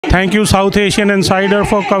Thank you South Asian Insider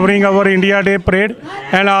for covering our India Day parade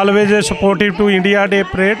and always supportive to India Day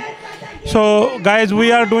parade. So guys,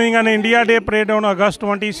 we are doing an India Day parade on August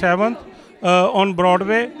 27th on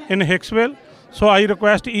Broadway in Hicksville. So I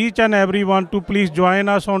request each and everyone to please join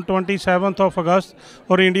us on 27th of August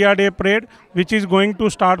for India Day parade, which is going to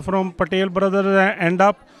start from Patel Brothers and end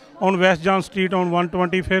up on West John Street on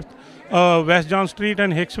 125th West John Street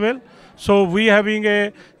in Hicksville. So we having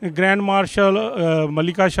a Grand Marshal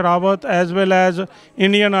Malika Shrawat as well as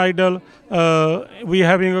Indian Idol. We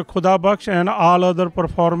having a Khuda Baksh and all other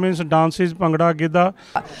performance, dances, Bhangra, Gidda.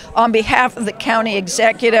 On behalf of the county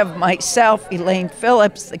executive, myself, Elaine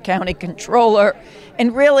Phillips, the county controller,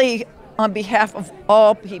 and really on behalf of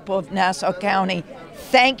all people of Nassau County,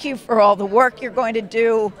 thank you for all the work you're going to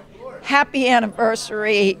do. Happy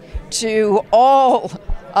anniversary to all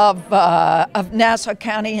of Nassau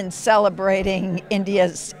County in celebrating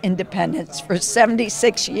India's independence for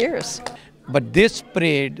 76 years. But this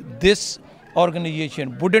parade, this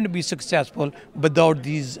organization wouldn't be successful without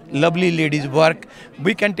these lovely ladies' work.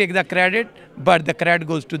 We can take the credit, but the credit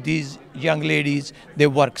goes to these young ladies. They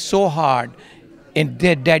work so hard, and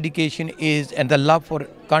their dedication is, and the love for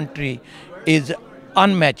country is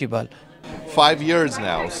unmatchable. 5 years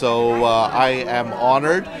now, so I am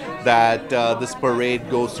honored that this parade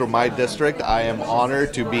goes through my district. I am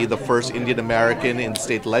honored to be the first Indian American in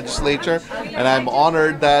state legislature, and I'm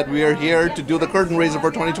honored that we are here to do the curtain raiser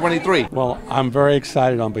for 2023. Well, I'm very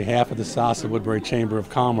excited on behalf of the Sasa Woodbury Chamber of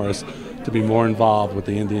Commerce to be more involved with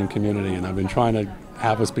the Indian community, and I've been trying to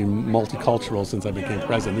have us be multicultural since I became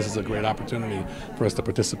president. This is a great opportunity for us to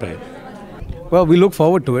participate. Well, we look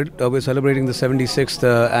forward to it. We're celebrating the 76th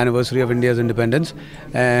anniversary of India's independence.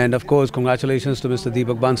 And of course, congratulations to Mr.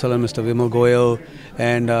 Deepak Bansal and Mr. Vimal Goyal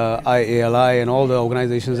and IALI and all the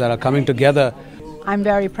organizations that are coming together. I'm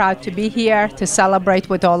very proud to be here to celebrate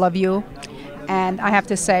with all of you. And I have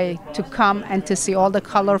to say, to come and to see all the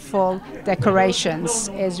colorful decorations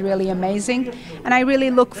is really amazing. And I really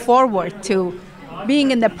look forward to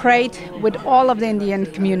being in the parade with all of the Indian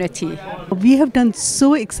community. We have done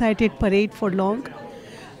so excited parade for long.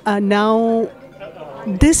 Now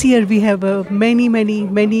this year we have many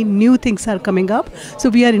new things are coming up. So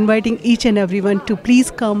we are inviting each and everyone to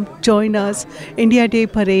please come join us India Day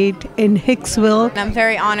parade in Hicksville. I'm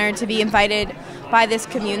very honored to be invited by this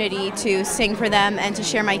community to sing for them and to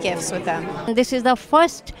share my gifts with them. This is the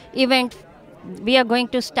first event we are going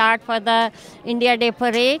to start for the India Day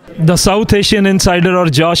parade. The South Asian Insider और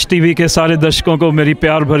Josh TV के सारे दर्शकों को मेरी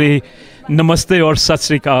प्यार भरी नमस्ते और सत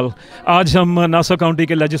श्री अकाल। आज हम नासौ काउंटी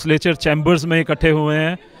के लेजिस्लेचर चैम्बर्स में इकट्ठे हुए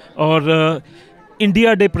हैं और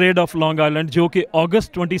India day parade of long island जो कि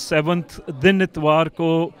अगस्त 27 दिन इतवार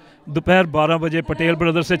को दोपहर 12 बजे पटेल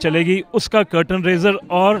ब्रदर से चलेगी, उसका कर्टन रेजर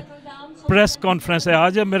और प्रेस कॉन्फ्रेंस है।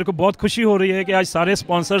 आज मेरे को बहुत खुशी हो रही है कि आज सारे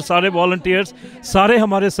स्पॉन्सर, सारे वॉलंटियर्स, सारे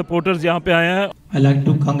हमारे सपोर्टर्स यहाँ पे आए हैं। I like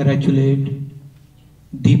to congratulate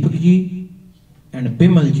Deepak ji and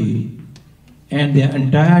Vimal ji and their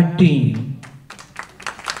entire team.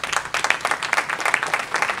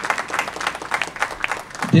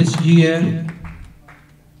 This year,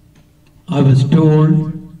 I was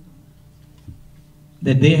told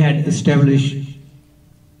that they had established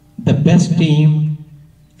the best team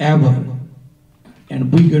ever. And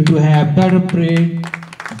we're going to have better parade,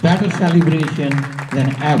 better celebration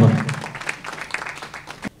than ever.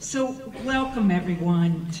 So welcome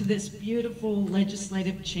everyone to this beautiful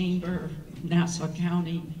legislative chamber of Nassau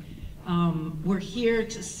County. We're here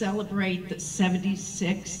to celebrate the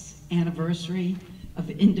 76th anniversary of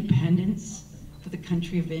independence for the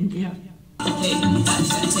country of India.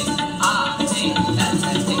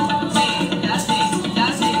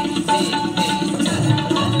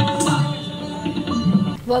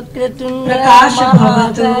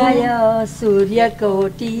 प्रकाशभवतु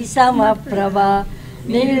सूर्यकोटि समप्रभा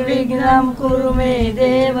निर्विघ्नं कुरु मे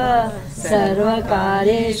देव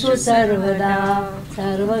सर्वकार्येषु सर्वदा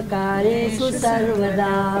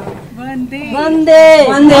वन्दे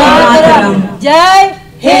मातरम जय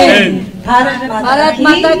हिंद भारत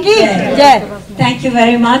माता की जय। Thank you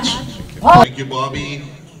very much. Thank you, Bobby.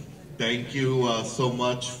 Thank you so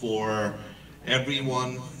much for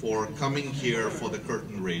everyone for coming here for the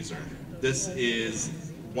curtain raiser. This is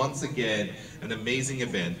once again an amazing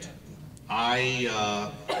event. I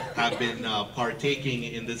have been partaking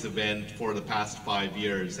in this event for the past 5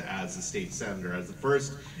 years as a state senator, as the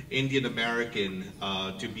first Indian American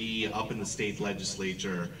to be up in the state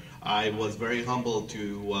legislature. I was very humbled to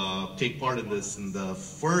take part in this in the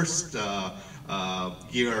first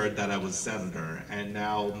year that I was senator, and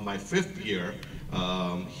now my 5th year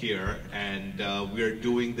here, and we're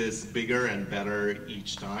doing this bigger and better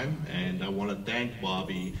each time. And I want to thank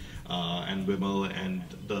Bobby and Vimal and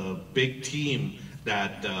the big team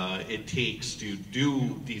that it takes to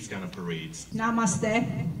do these kind of parades.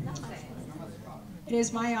 Namaste. It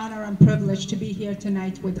is my honor and privilege to be here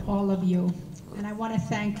tonight with all of you. And I want to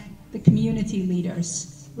thank the community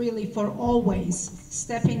leaders, really, for always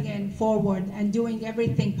stepping in forward and doing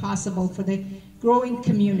everything possible for the growing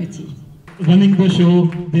community. Running the show,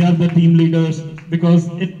 they are the team leaders, because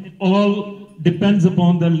it all depends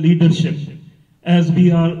upon the leadership. As we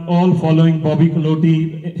are all following Bobby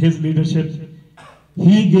Kalotee, his leadership,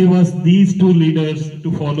 he gave us these two leaders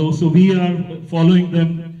to follow, so we are following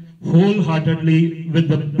them wholeheartedly with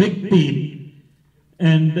the big team.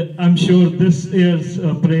 And I'm sure this year's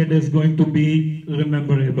parade is going to be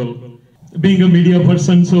rememberable. Being a media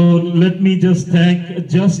person, so let me just thank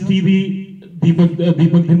Just TV, Deepak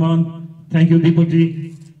Dhiman. Thank you, Deepak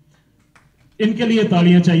ji. इनके लिए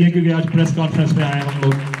तालियां चाहिए क्योंकि आज press conference में आए हम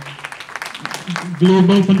लोग.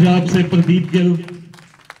 ग्लोबल पंजाब से Pradeep Gill,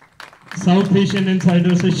 south Asian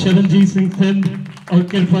insider से शरणजीत सिंह सिंध और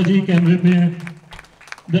कृपा जी कैमरे में हैं.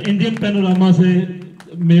 द इंडियन पैनोरामा से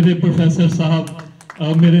मेरे प्रोफेसर साहब,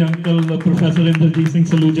 मेरे uncle professor Indrajit Singh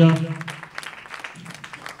Saluja,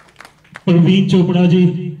 Praveen Chopra ji,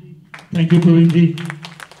 thank you Praveen ji.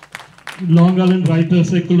 Long island writer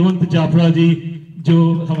से कुलवंत जाफरा जी,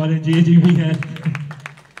 जो हमारे जेजी भी हैं.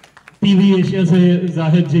 टीवी एशिया से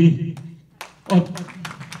जाहिद जी. और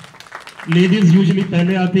लेडीज यूजुअली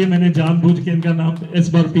पहले आती है, मैंने जानबूझ के इनका नाम इस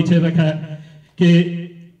बार पीछे रखा है कि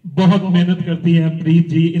बहुत मेहनत करती हैं प्रीत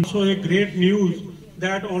जी. So a great news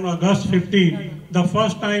that on August 15, the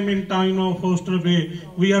first time in town of Oyster Bay,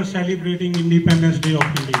 we are celebrating Independence Day of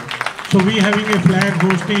India. So we having a flag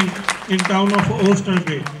hosting in town of Oyster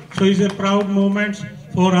Bay. So it's a proud moment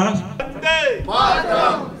for us.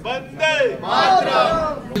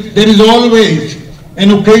 There is always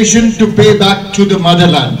an occasion to pay back to the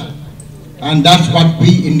motherland, and that's what we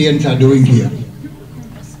Indians are doing here.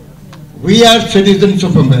 We are citizens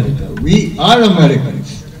of America. We are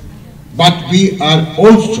Americans, but we are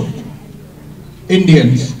also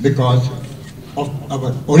Indians because of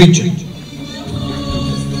our origin.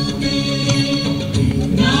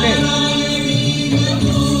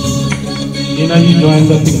 Dina ji, join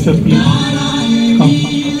the picture, please. Come.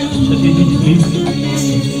 Shashi ji, please.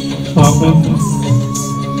 Swapam.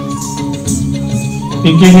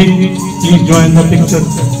 Pinky ji, please join the picture.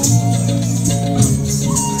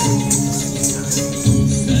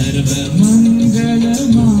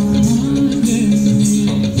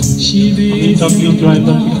 Please, please join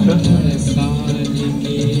the picture.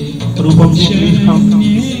 Rupam ji, please come.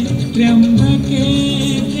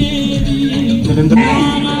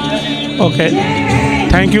 Okay.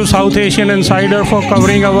 Thank you, South Asian Insider, for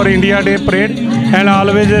covering our India Day parade and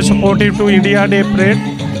always supportive to India Day parade.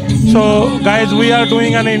 So, guys, we are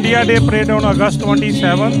doing an India Day parade on August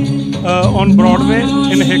 27th on Broadway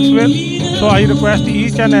in Hicksville. So, I request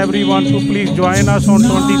each and everyone to please join us on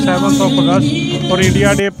 27th of August for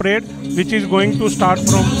India Day parade, which is going to start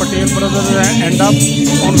from Patel Brothers and end up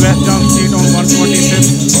on West John Street on 120